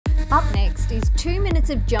Up next is 2 minutes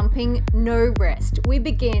of jumping, no rest. We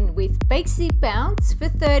begin with basic bounce for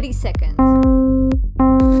 30 seconds.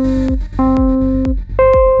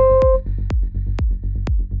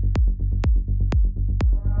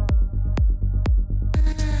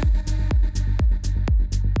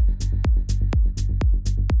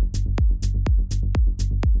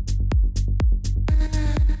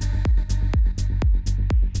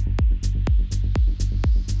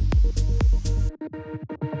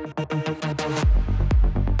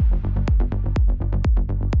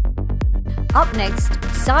 Up next,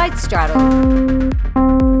 side straddle.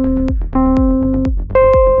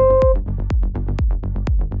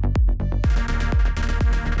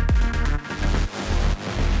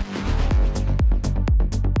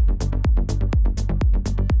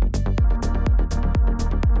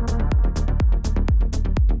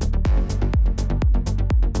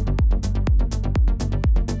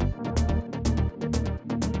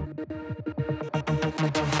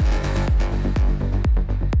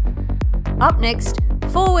 Up next,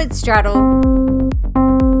 forward straddle.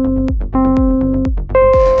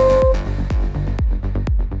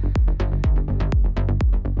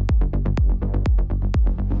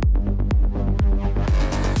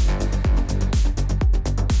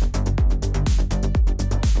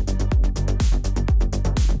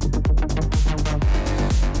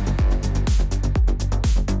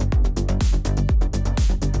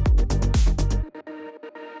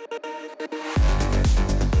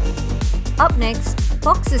 Up next,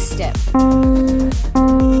 boxer step.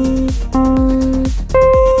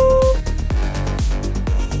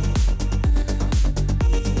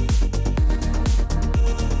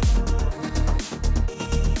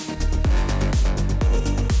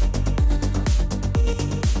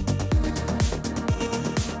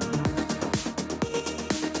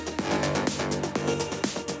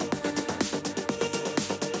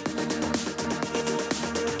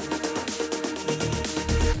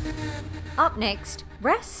 Up next,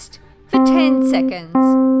 rest for 10 seconds.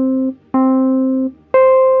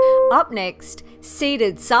 Up next,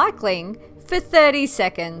 seated cycling for 30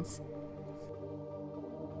 seconds.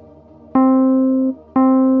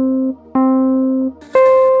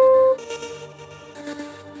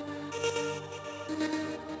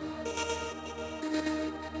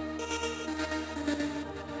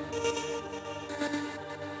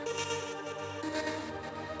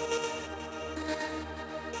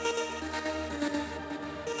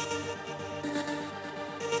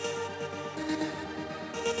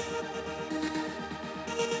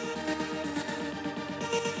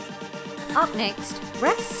 Up next,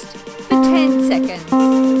 rest for 10 seconds.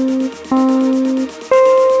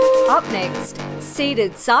 Up next,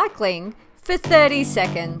 seated cycling for 30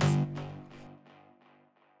 seconds.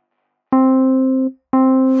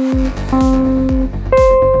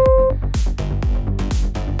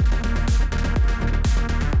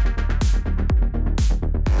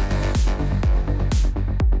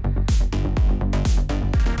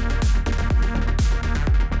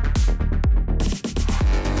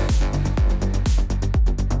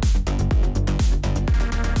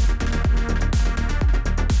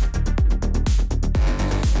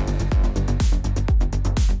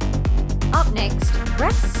 Up next,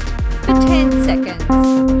 rest for 10 seconds.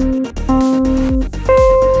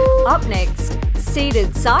 Up next,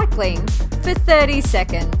 seated cycling for 30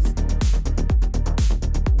 seconds.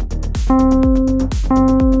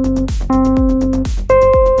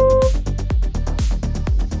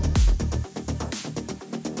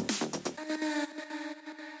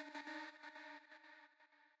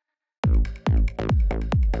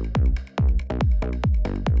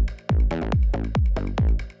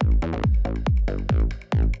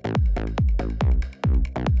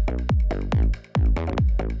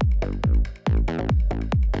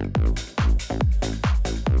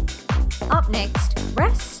 Up next,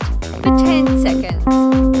 rest for 10 seconds.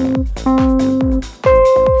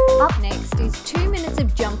 Up next is 2 minutes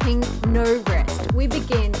of jumping, no rest. We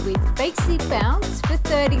begin with basic bounce for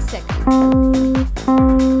 30 seconds.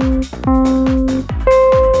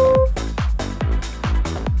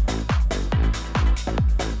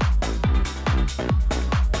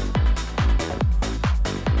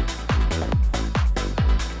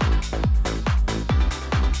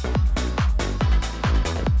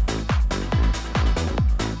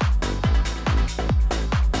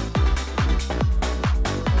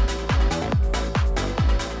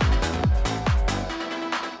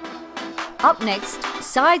 Up next,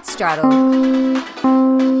 side straddle.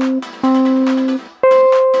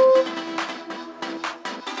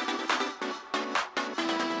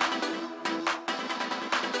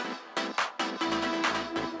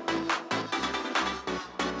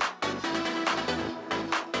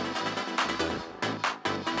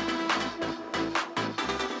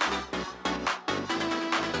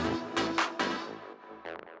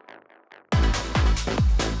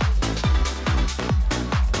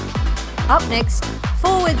 Up next,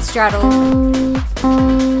 forward straddle.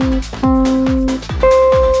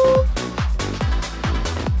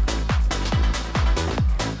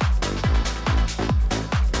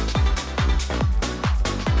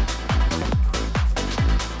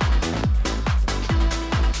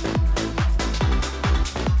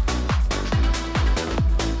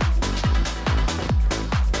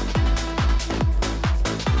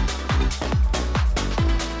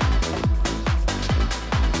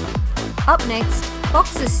 Up next,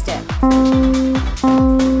 boxer step.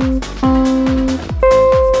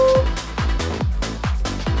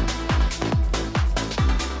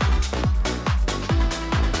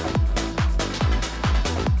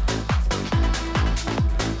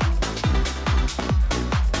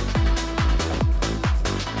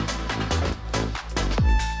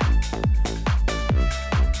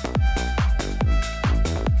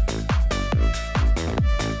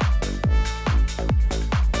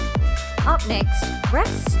 Up next,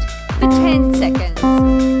 rest for 10 seconds.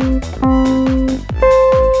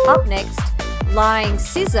 Up next, lying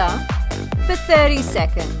scissor for 30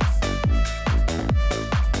 seconds.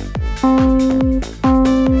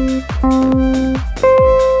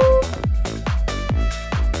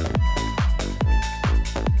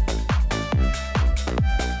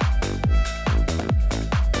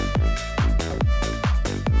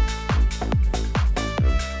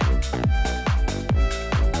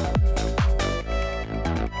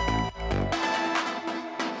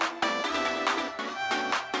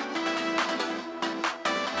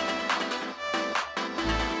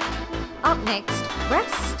 Up next,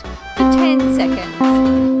 rest for 10 seconds.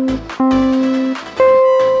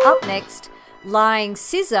 Up next, lying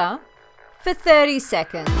scissor for 30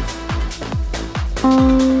 seconds.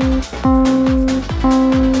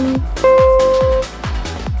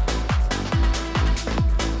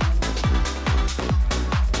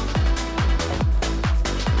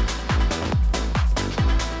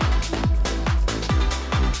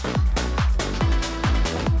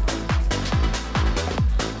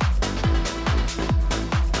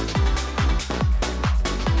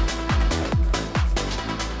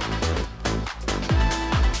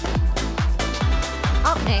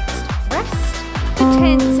 Up next, rest for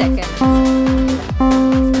 10 seconds.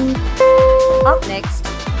 Up next,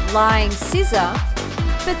 lying scissor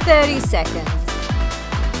for 30 seconds.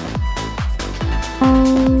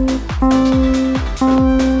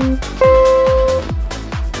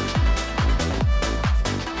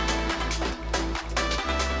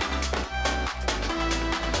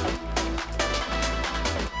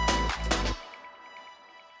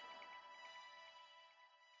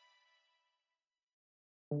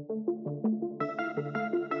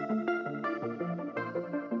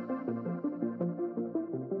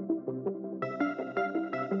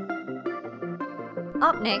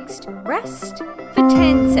 Up next, rest for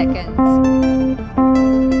 10 seconds.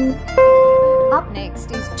 Up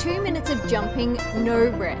next is 2 minutes of jumping, no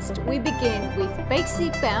rest. We begin with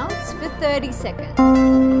basic bounce for 30 seconds.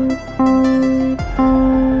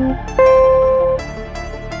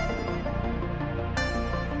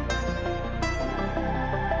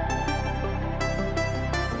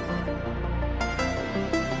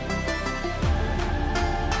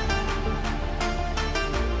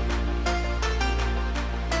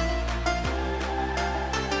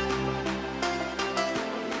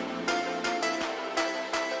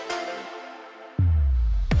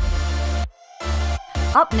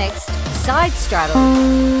 Up next, side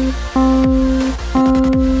straddle.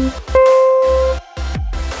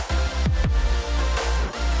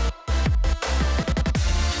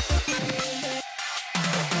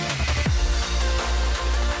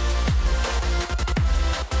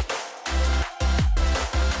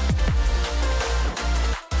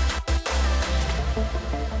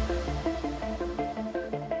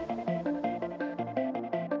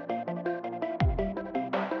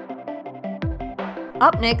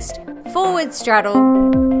 Up next, forward straddle.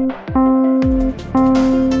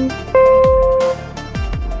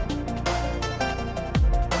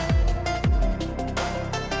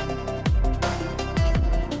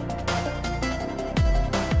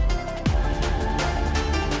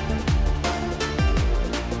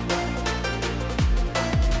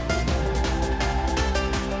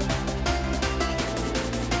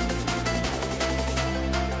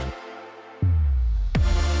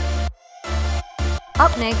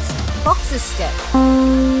 Up next, boxer step.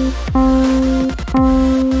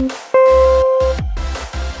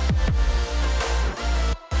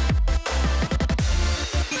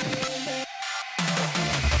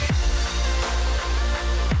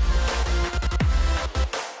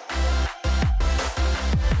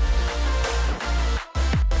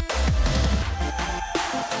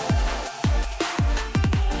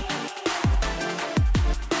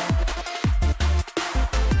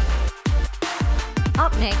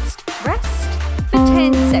 next, rest for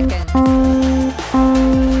 10 seconds.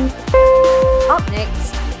 Up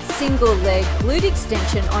next, single leg glute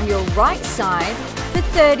extension on your right side for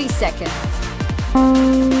 30 seconds.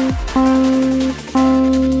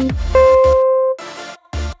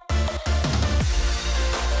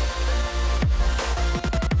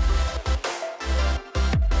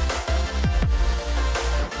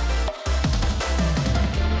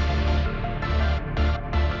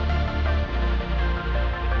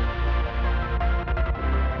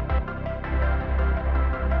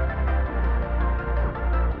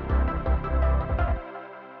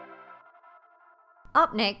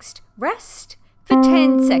 Up next, rest for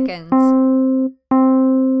 10 seconds.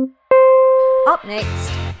 Up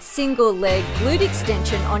next, single leg glute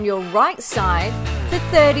extension on your right side for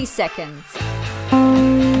 30 seconds.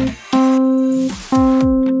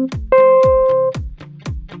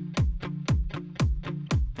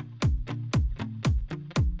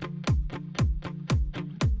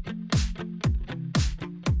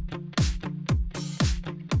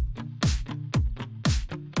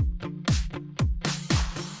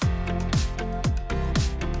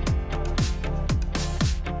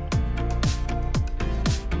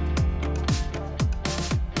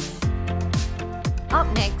 Up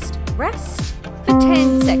next, rest for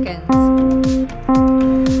 10 seconds.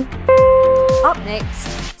 Up next,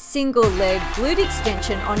 single leg glute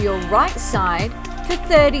extension on your right side for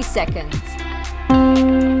 30 seconds.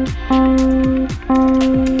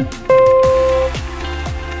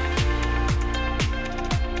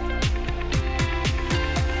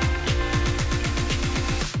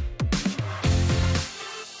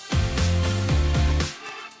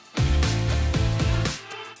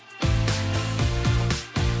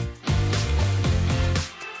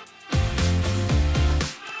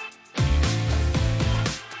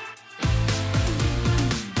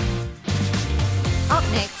 Up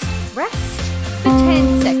next, rest for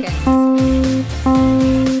 10 seconds.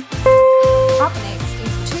 Up next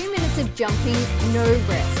is 2 minutes of jumping, no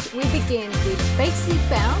rest. We begin with basic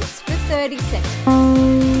bounce for 30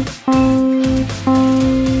 seconds.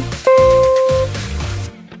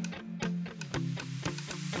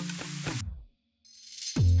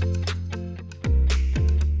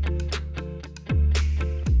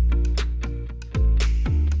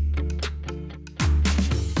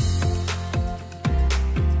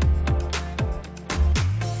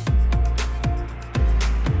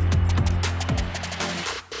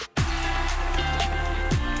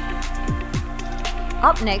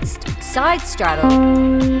 Up next, side straddle.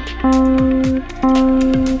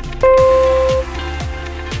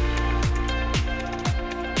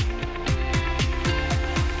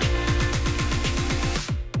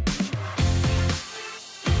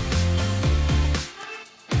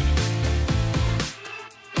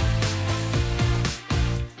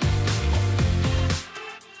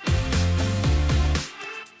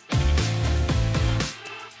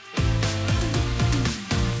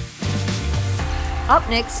 Up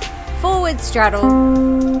next, forward straddle.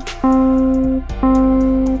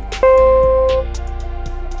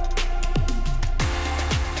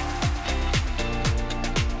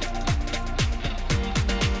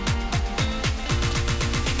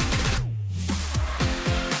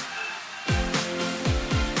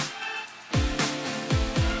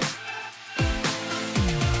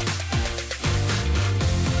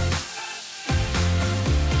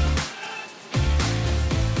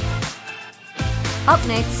 Up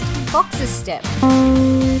next, boxer step.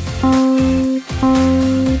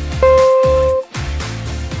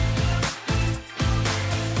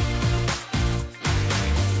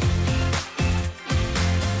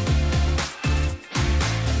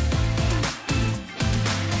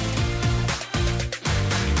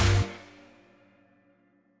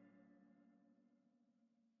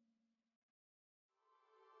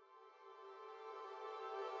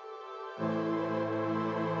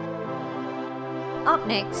 Up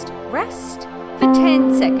next, rest for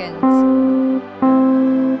 10 seconds.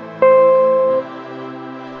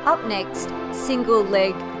 Up next, single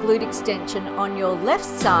leg glute extension on your left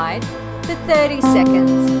side for 30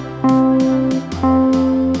 seconds.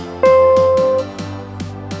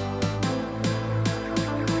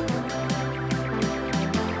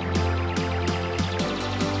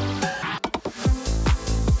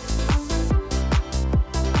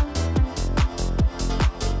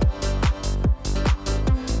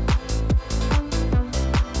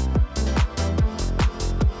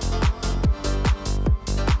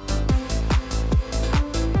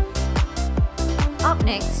 Up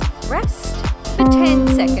next, rest for 10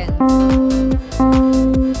 seconds.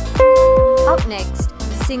 Up next,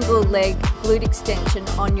 single leg glute extension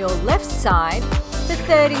on your left side for for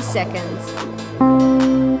 30 seconds.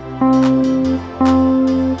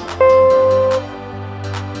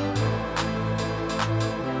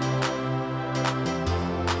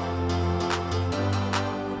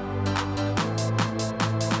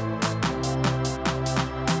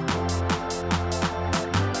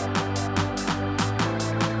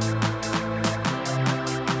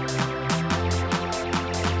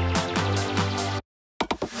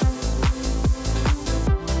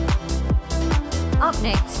 Up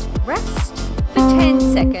next, rest for 10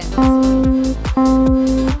 seconds.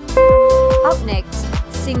 Up next,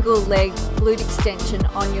 single leg glute extension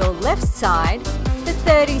on your left side for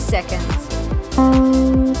 30 seconds.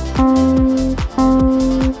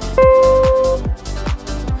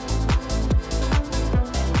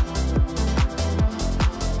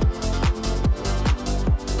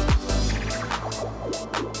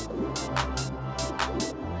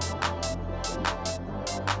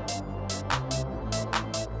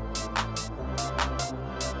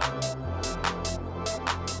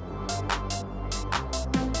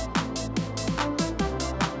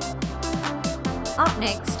 Up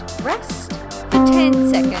next, rest for 10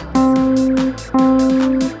 seconds.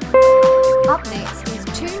 Up next is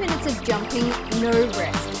 2 minutes of jumping, no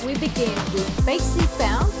rest. We begin with basic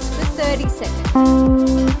bounce for 30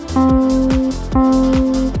 seconds.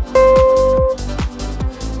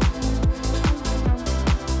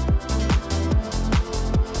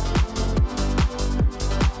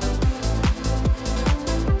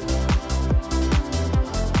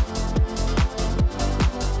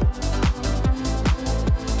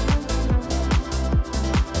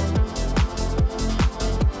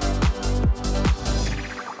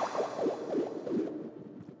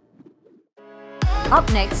 Up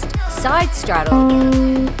next, side straddle.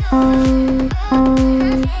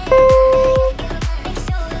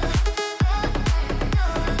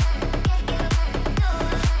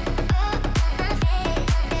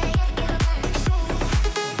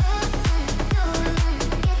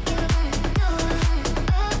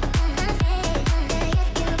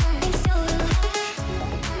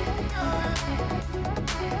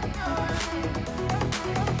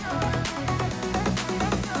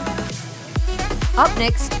 Up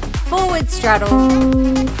next, forward straddle.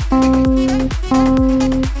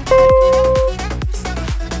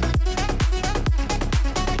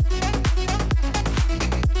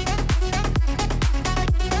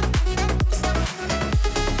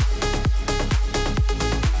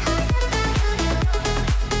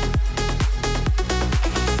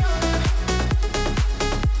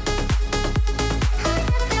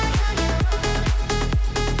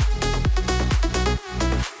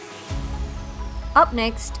 Up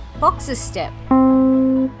next, boxer step.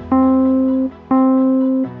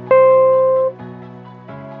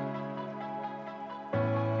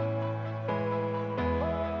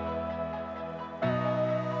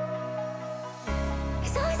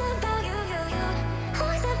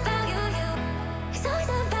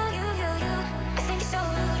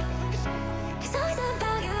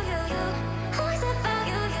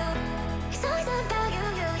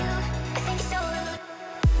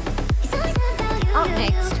 Up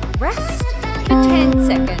next, rest for 10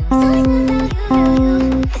 seconds.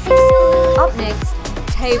 Up next,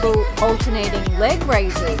 table alternating leg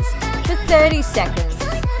raises for 30 seconds.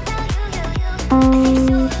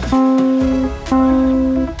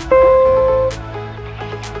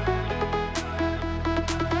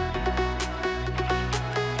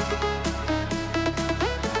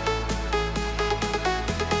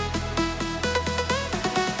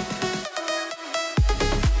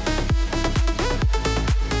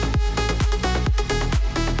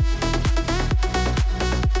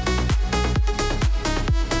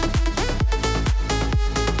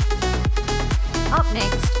 Up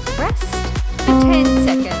next, rest for 10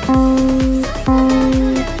 seconds.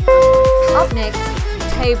 Up next,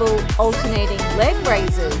 table alternating leg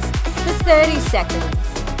raises for 30 seconds.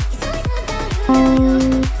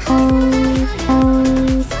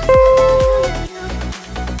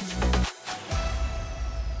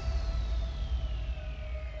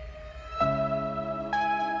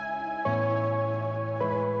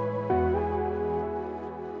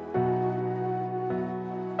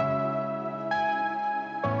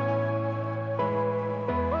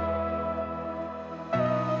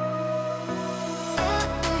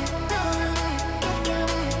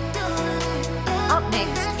 Up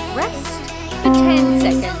next, rest for 10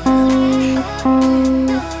 seconds.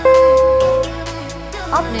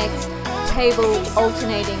 Up next, table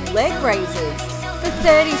alternating leg raises for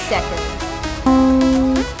 30 seconds.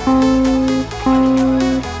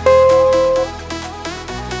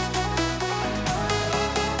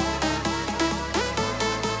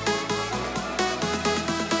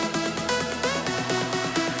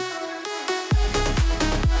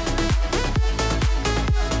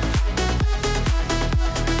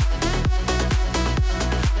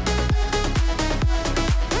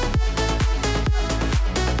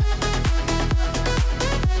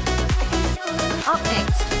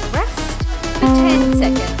 for 10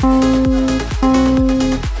 seconds.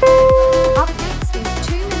 Up next is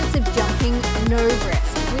 2 minutes of jumping, no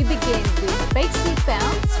rest. We begin with basic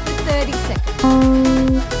bounce for 30 seconds.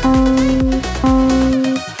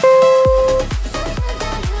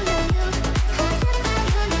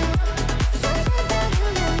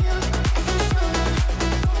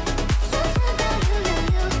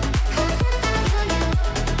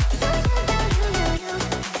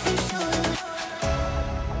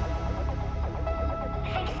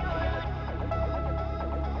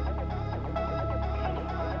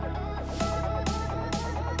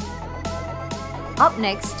 Up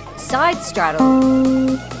next, side straddle.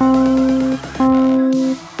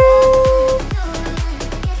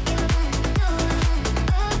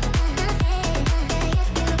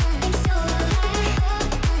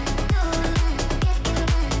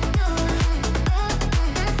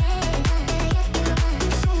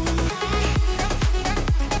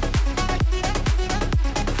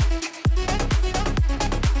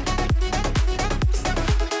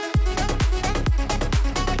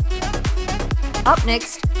 Up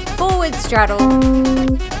next, forward straddle.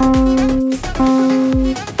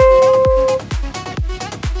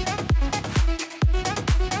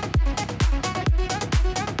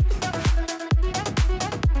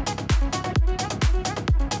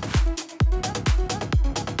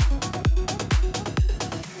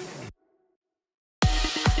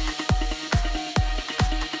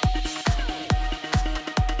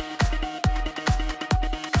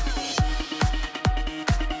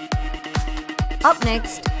 Up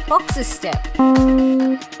next, boxer step.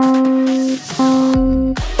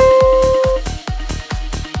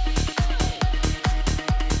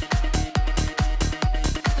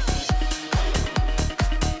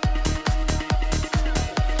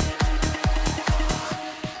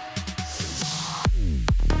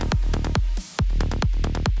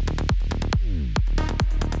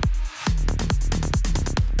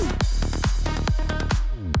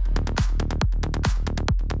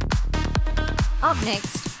 Up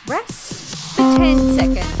next, rest for 10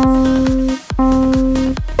 seconds.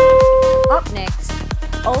 Up next,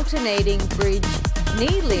 alternating bridge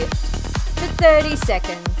knee lift for 30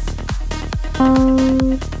 seconds.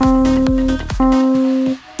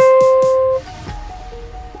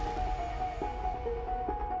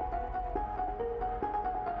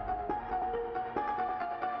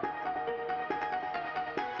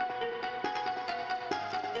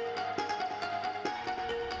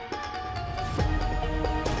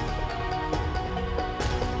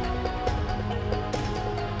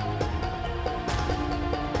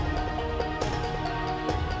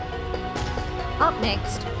 Up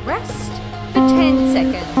next, rest for 10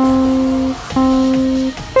 seconds.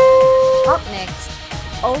 Up next,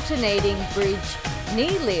 alternating bridge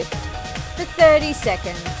knee lift for 30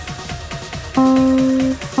 seconds.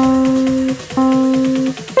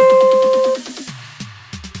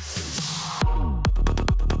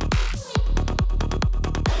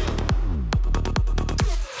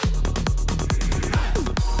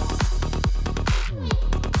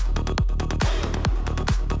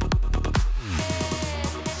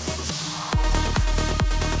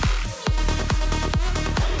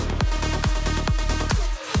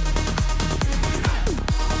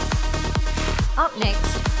 Up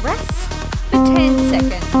next, rest for 10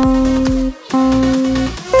 seconds.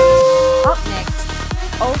 Up next,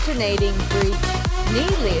 alternating bridge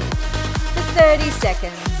knee lift for 30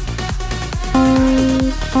 seconds.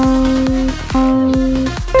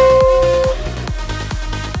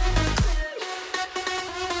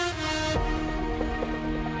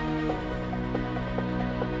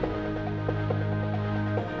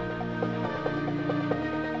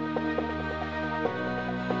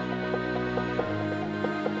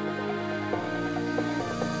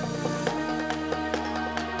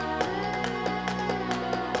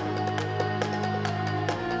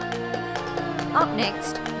 Up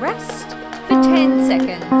next, rest for 10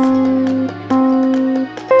 seconds.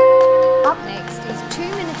 Up next is 2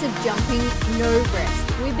 minutes of jumping, no rest.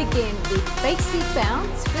 We begin with basic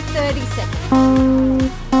bounce for 30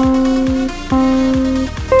 seconds.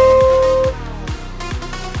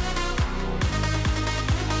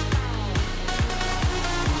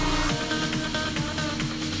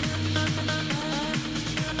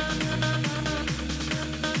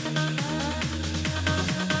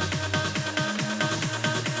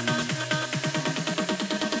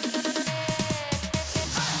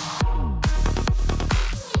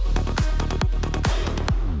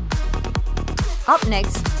 Up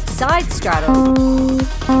next, side straddle.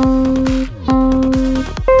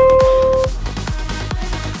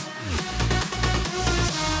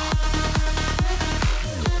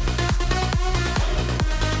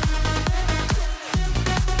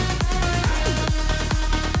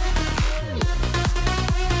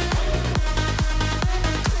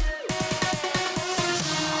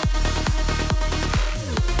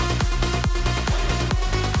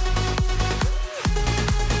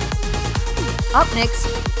 Up next,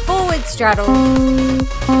 forward straddle.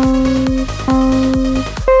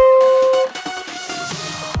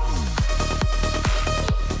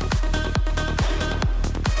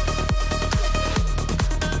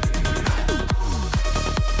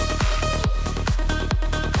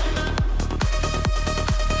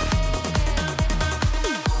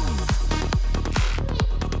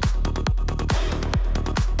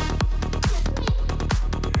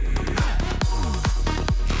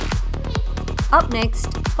 Up next,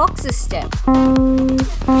 boxer step.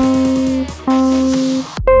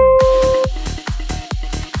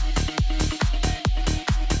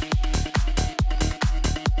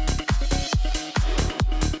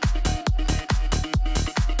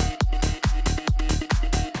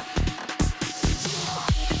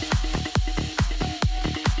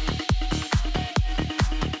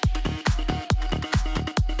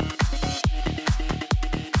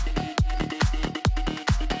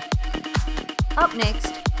 Up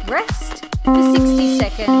next, rest for 60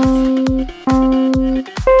 seconds.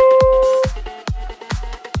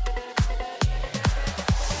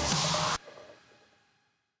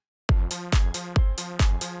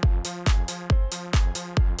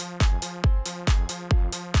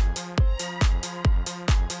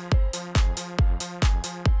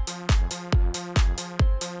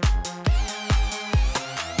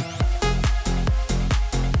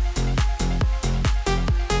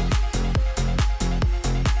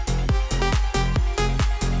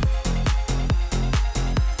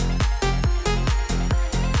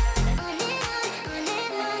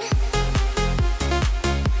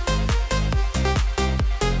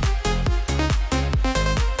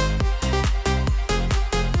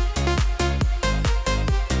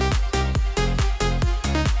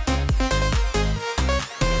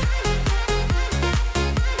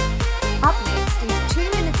 Up next is 2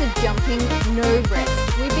 minutes of jumping, no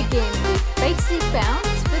rest. We begin with basic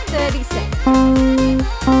bounce for 30 seconds.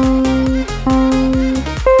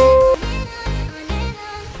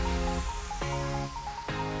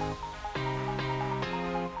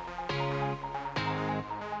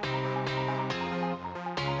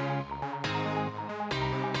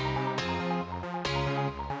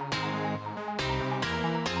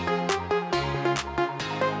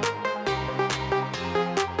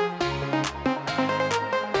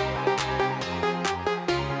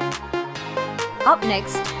 Up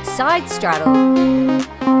next, side straddle.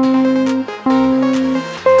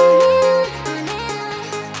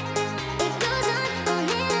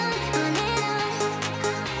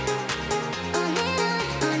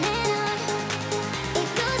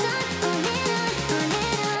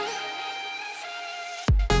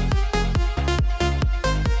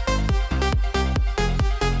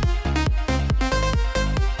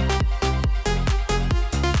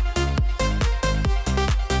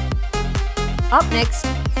 Up next,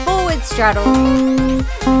 forward straddle.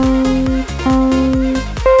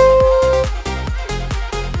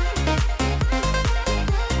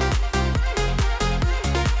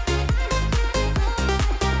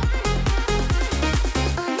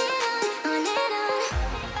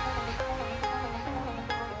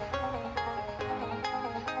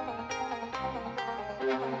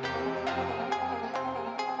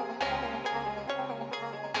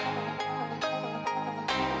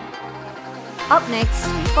 Up next,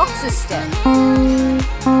 boxer step.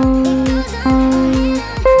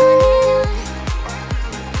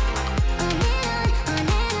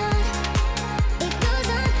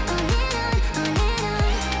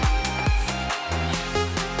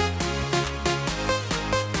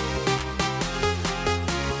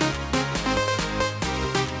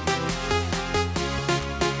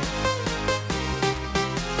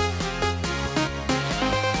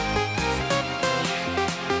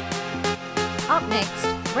 Up next,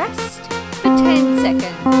 rest for 10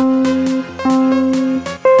 seconds.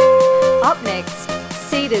 Up next,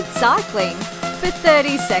 seated cycling for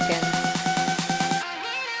 30 seconds.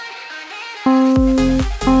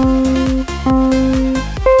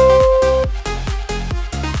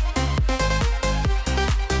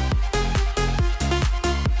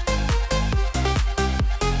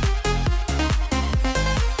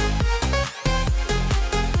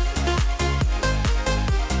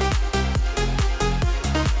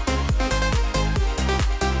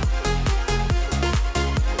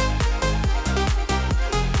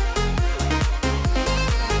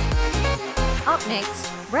 Up next,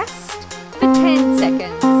 rest for 10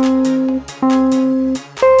 seconds.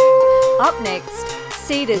 Up next,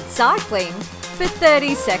 seated cycling for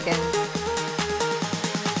 30 seconds.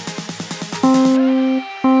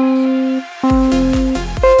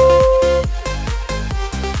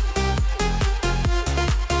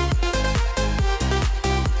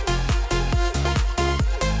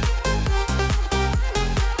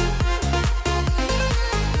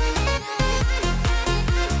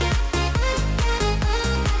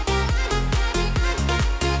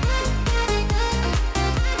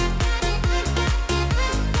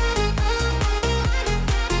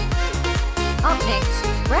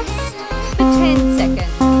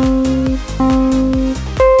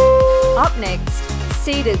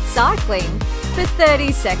 seated cycling for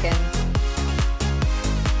 30 seconds.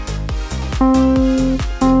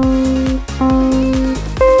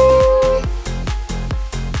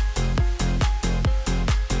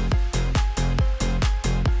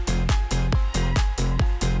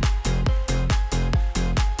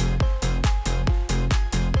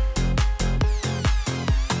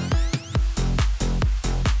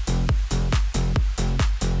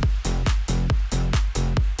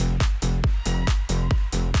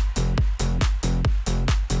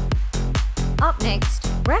 Up next,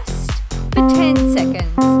 rest for 10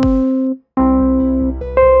 seconds.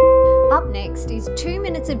 Up next is 2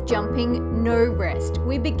 minutes of jumping, no rest.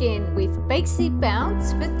 We begin with basic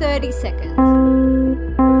bounce for 30 seconds.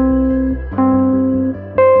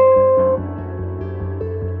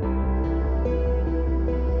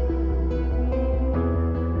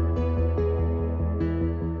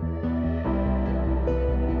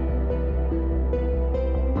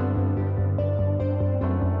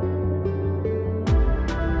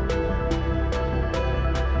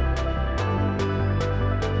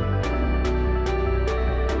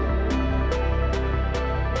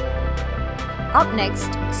 Up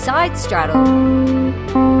next, side straddle.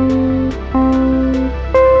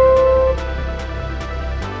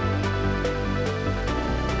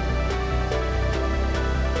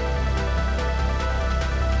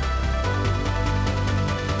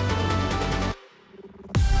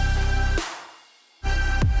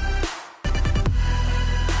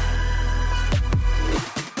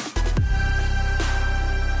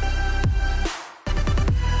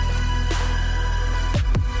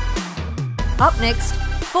 Up next,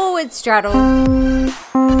 forward straddle.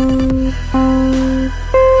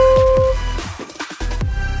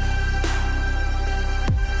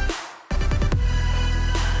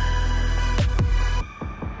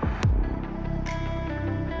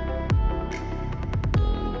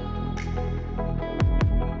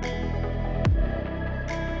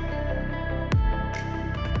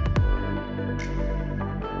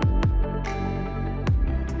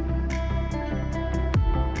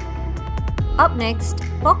 Up next,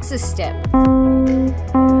 boxer step.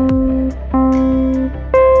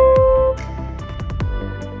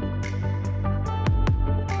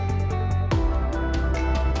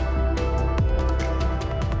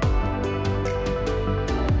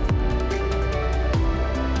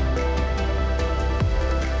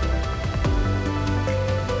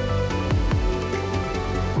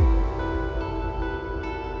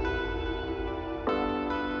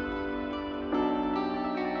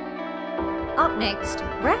 Up next,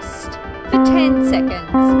 rest for 10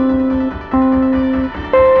 seconds.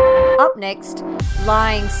 Up next,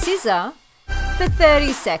 lying scissor for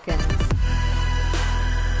 30 seconds.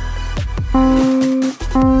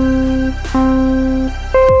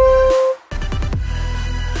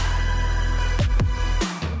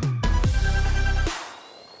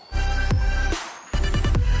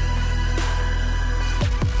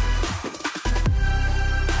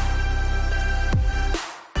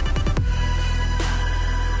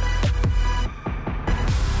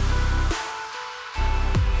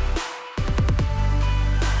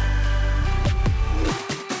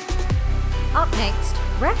 Up next,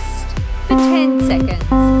 rest for 10 seconds.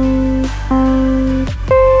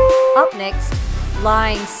 Up next,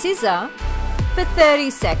 lying scissor for 30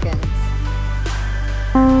 seconds.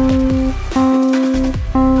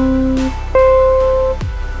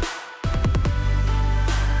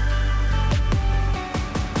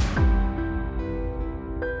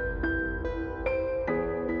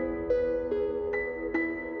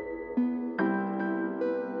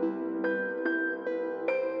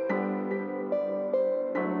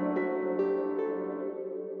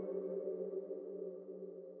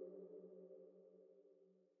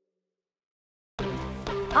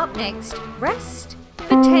 Up next, rest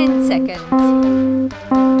for 10 seconds.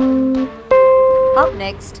 Up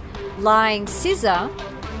next, lying scissor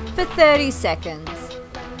for 30 seconds.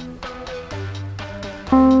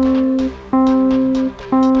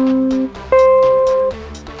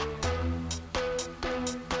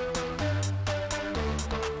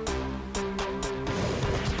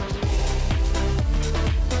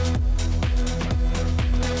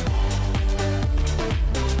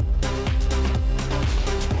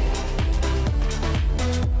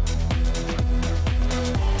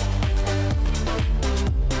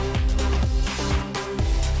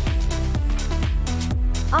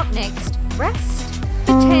 Up next, rest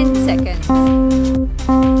for 10 seconds.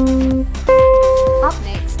 Up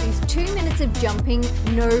next is 2 minutes of jumping,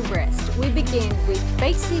 no rest. We begin with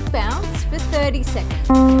basic bounce for 30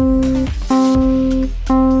 seconds.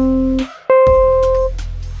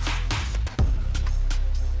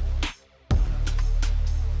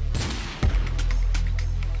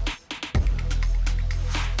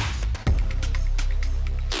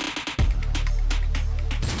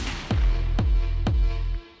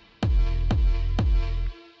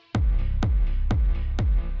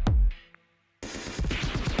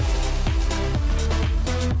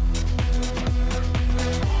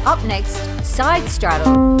 Up next, side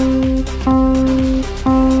straddle.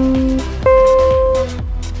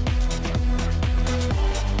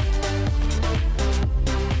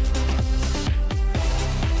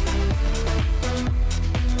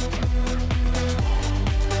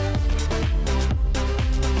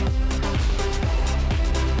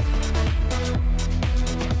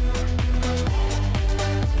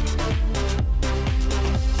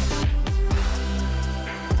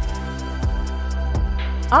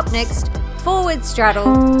 Up next, forward straddle.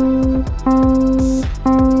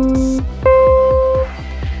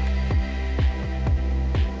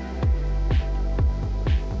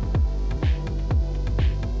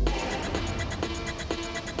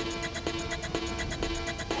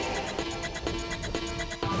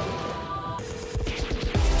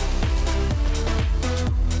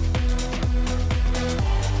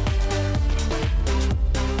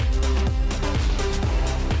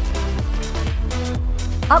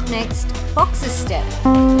 Up next, boxer step.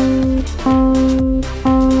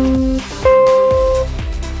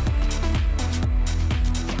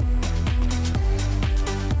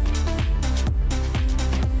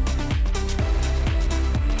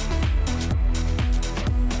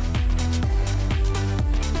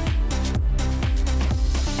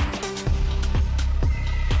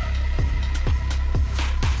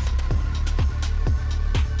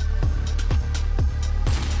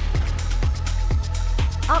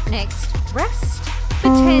 Up next, rest for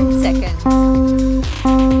 10 seconds.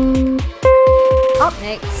 Up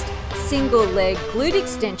next, single leg glute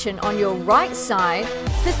extension on your right side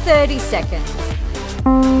for 30 seconds.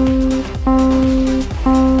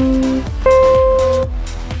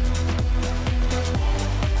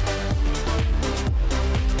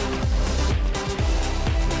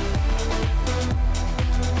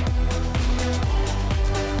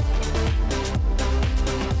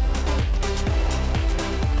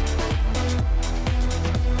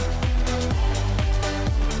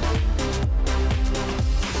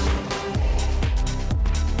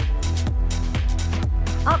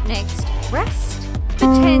 Up next, rest for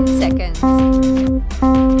 10 seconds.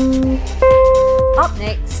 Up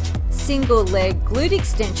next, single leg glute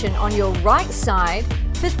extension on your right side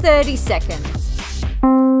for 30 seconds.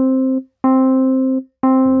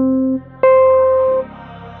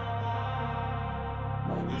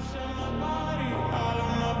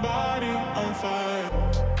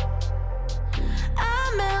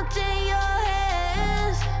 I melt in your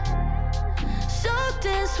hands, soaked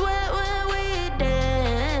in sweat when we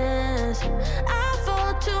dance. I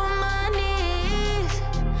fall to my knees,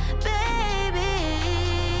 baby.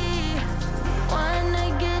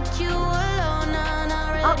 Wanna get you alone, I'm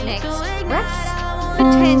not ready. Up next, to ignite. rest I for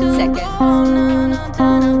want 10 us to seconds. go on, I'm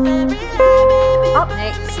turn up every light, baby. Up Burn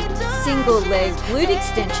next, me to single leg ashes, glute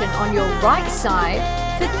extension on your right side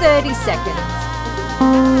for 30 seconds.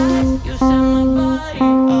 You set my body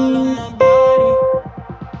all on my body.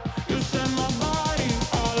 You set my body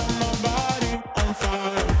all on my body on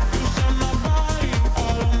fire. You set my body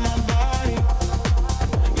all on my body.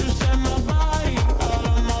 You set my body all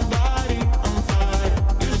on my body on fire.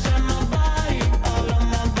 You set my body all on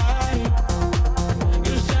my body.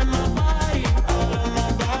 You set my body all on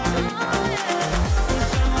my body. You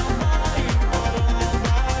set my body all on my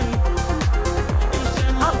body. You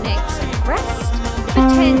set my Up next, rest for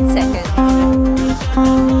 10 seconds.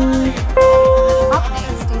 Up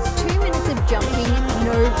next is 2 minutes of jumping,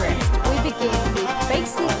 no rest. We begin with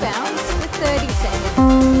basic bounce for 30 seconds.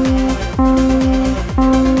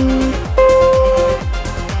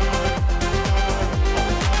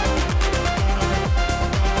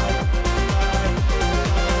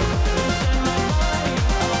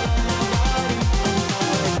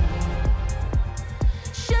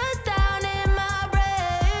 shut down in my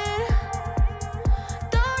brain.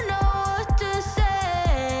 Don't know what to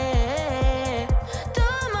say.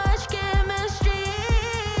 Too much chemistry,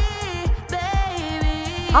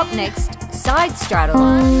 baby. Up next, side straddle.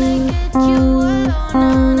 Wanna get you alone,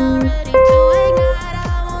 I'm not ready to ignite. I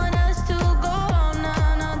want us to go on,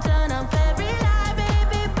 on, turn up every light,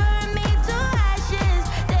 baby. Burn me to ashes,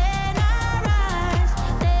 then I rise,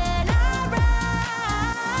 then I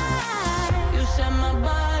rise. You set my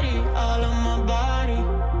body all on my body.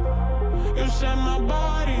 You set my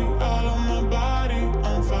body all on my body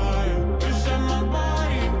on fire. You set my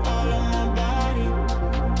body all on my body.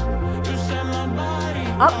 You set my body.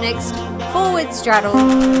 Up next, forward straddle.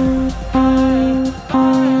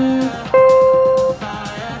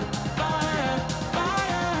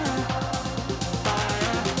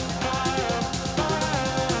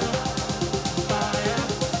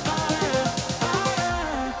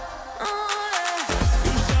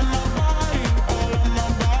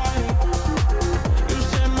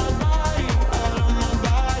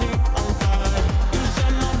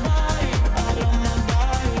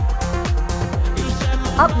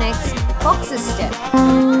 Up next, boxer step.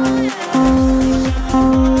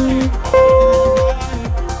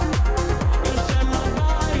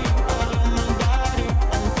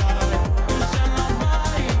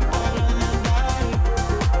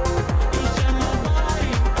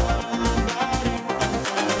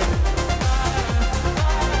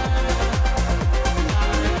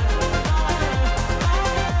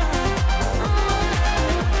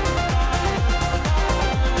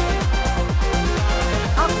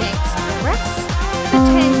 Up next, rest for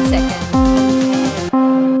 10 seconds.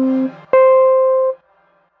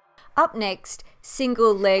 Up next,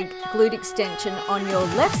 single leg glute extension on your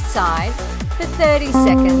left side for 30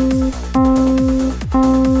 seconds.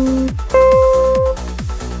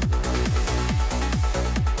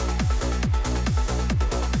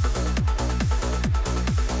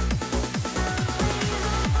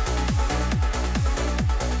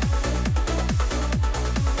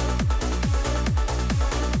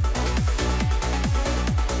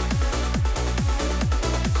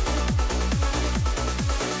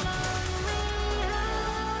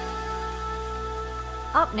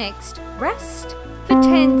 Up next, rest for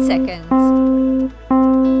 10 seconds.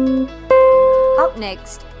 Up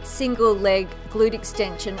next, single leg glute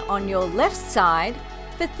extension on your left side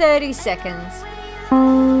for 30 seconds.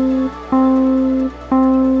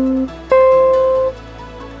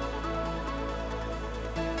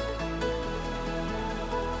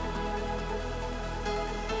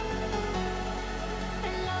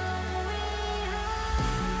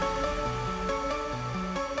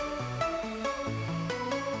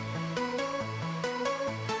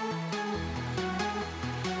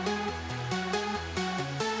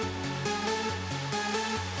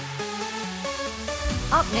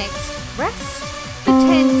 Up next, rest for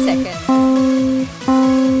 10 seconds.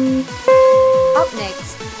 Up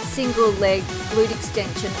next, single leg glute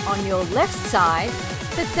extension on your left side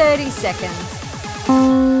for 30 seconds.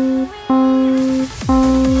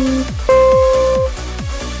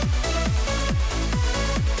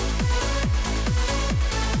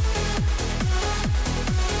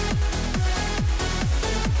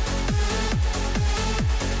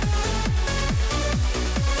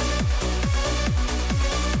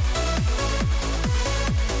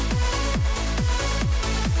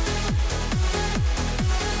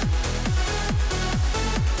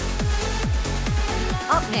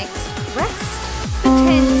 Up next, rest for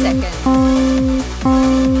 10 seconds.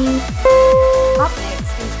 Up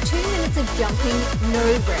next is 2 minutes of jumping, no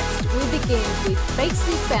rest. We'll begin with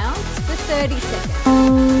basic bounce for 30 seconds.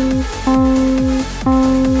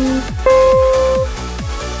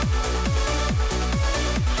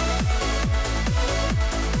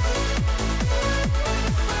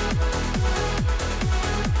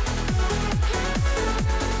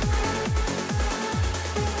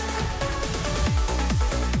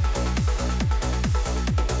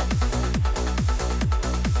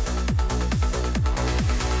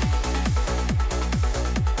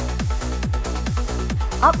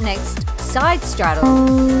 Up next, side straddle.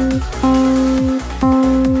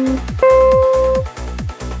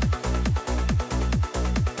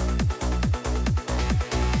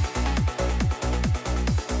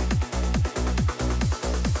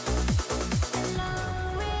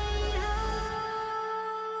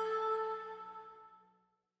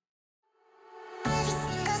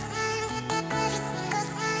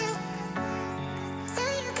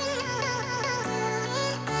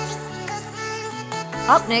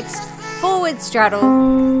 Up next, forward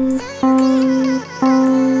straddle.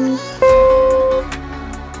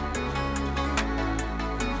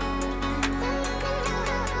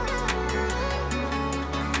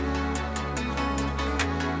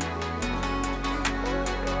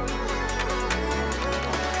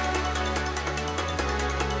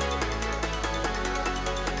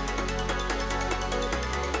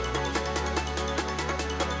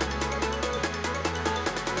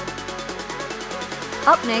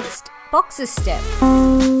 Up next, boxer step.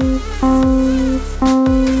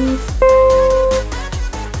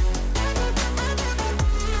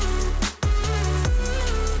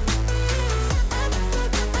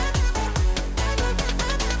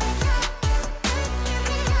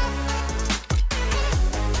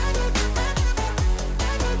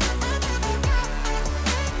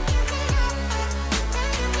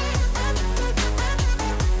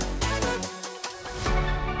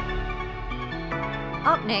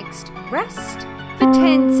 Up next, rest for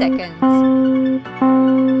 10 seconds.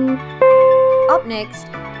 Up next,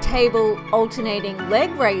 table alternating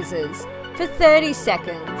leg raises for 30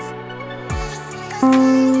 seconds.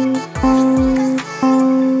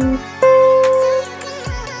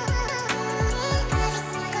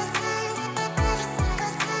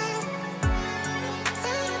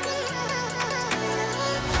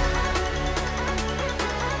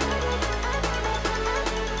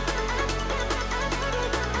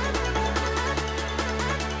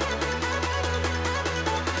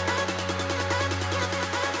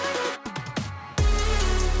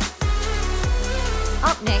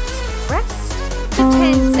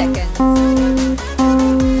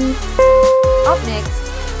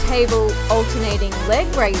 alternating leg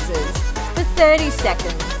raises for 30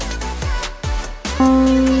 seconds.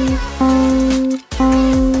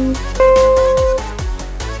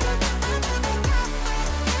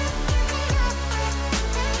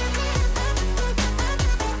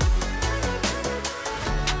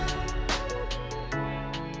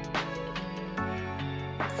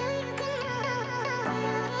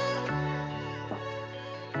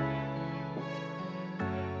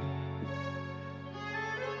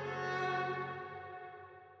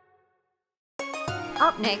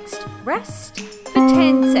 Up next, rest for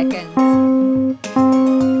 10 seconds.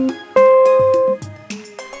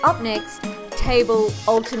 Up next, table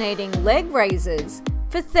alternating leg raises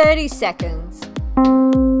for 30 seconds.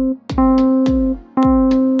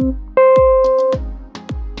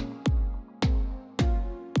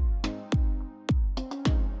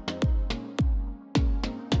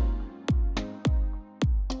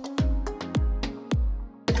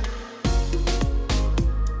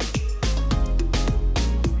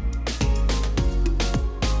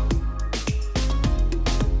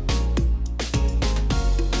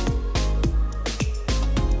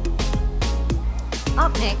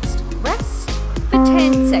 Up next, rest for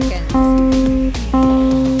 10 seconds.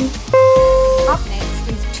 Up next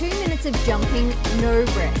is 2 minutes of jumping, no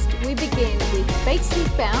rest. We begin with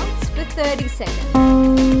basic bounce for 30 seconds.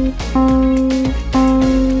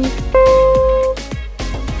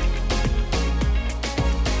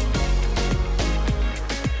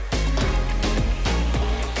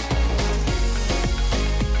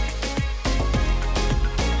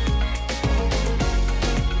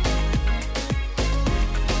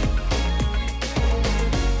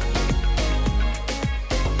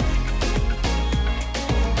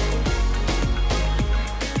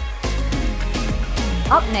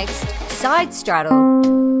 Up next, side straddle.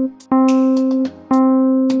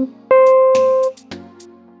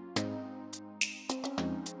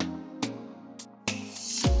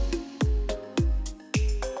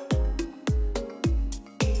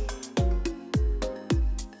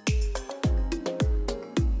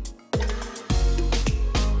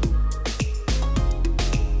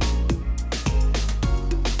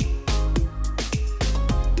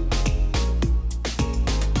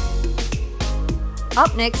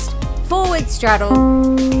 Up next, forward straddle.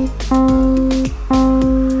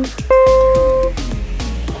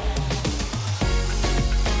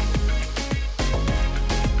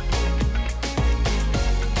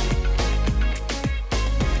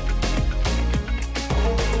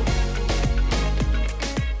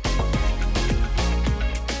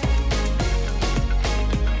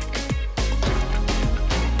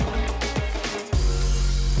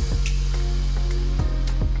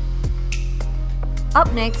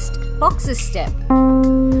 Up next, boxer step.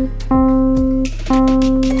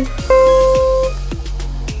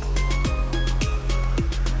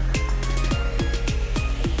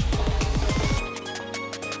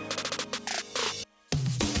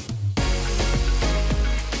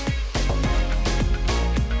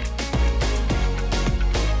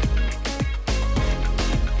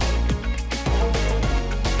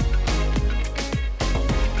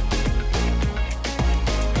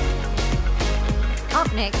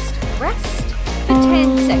 Up next, rest for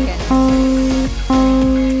 10 seconds.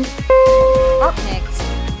 Up next,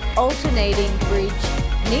 alternating bridge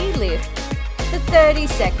knee lift for 30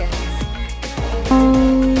 seconds.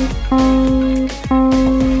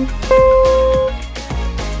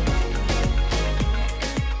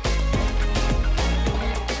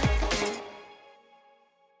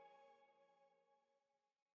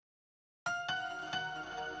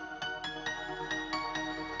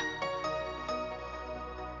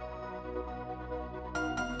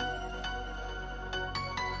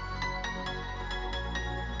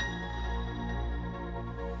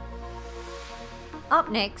 Up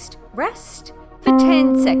next, rest for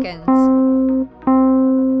 10 seconds.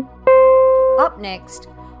 Up next,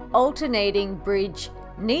 alternating bridge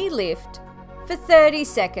knee lift for 30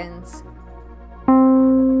 seconds.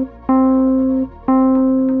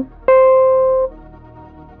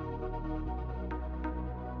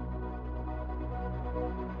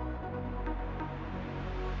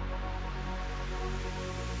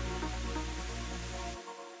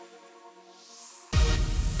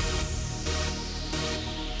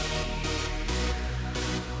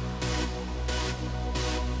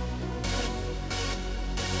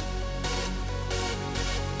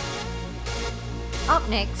 Up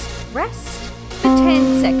next, rest for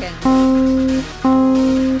 10 seconds.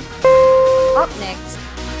 Up next,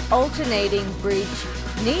 alternating bridge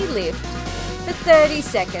knee lift for 30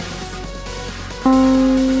 seconds.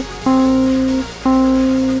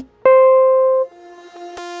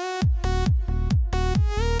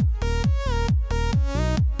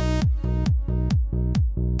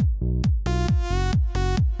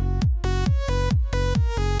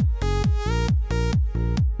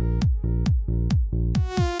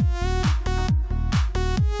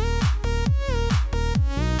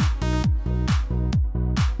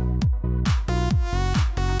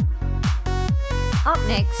 Up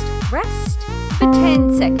next, rest for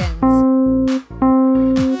 10 seconds.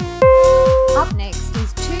 Up next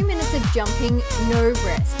is 2 minutes of jumping, no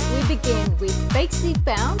rest. We begin with basic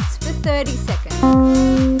bounce for 30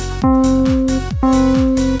 seconds.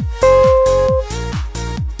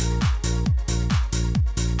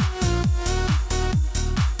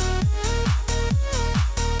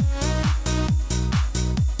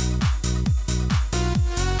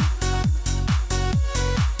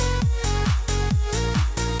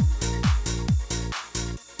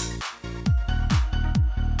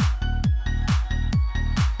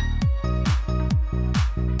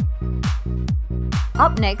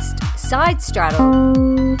 Up next, side straddle.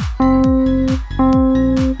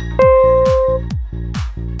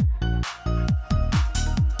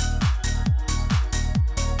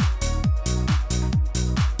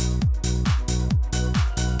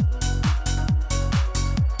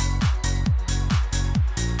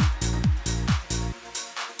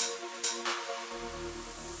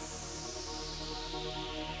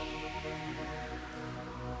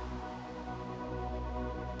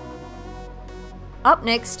 Up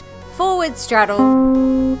next, forward straddle.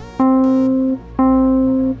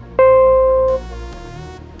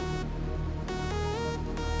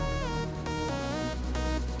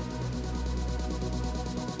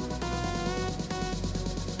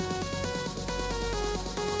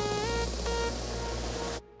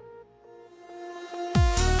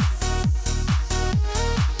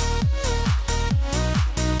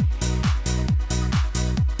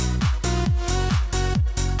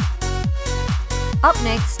 Up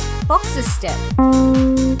next, boxer step.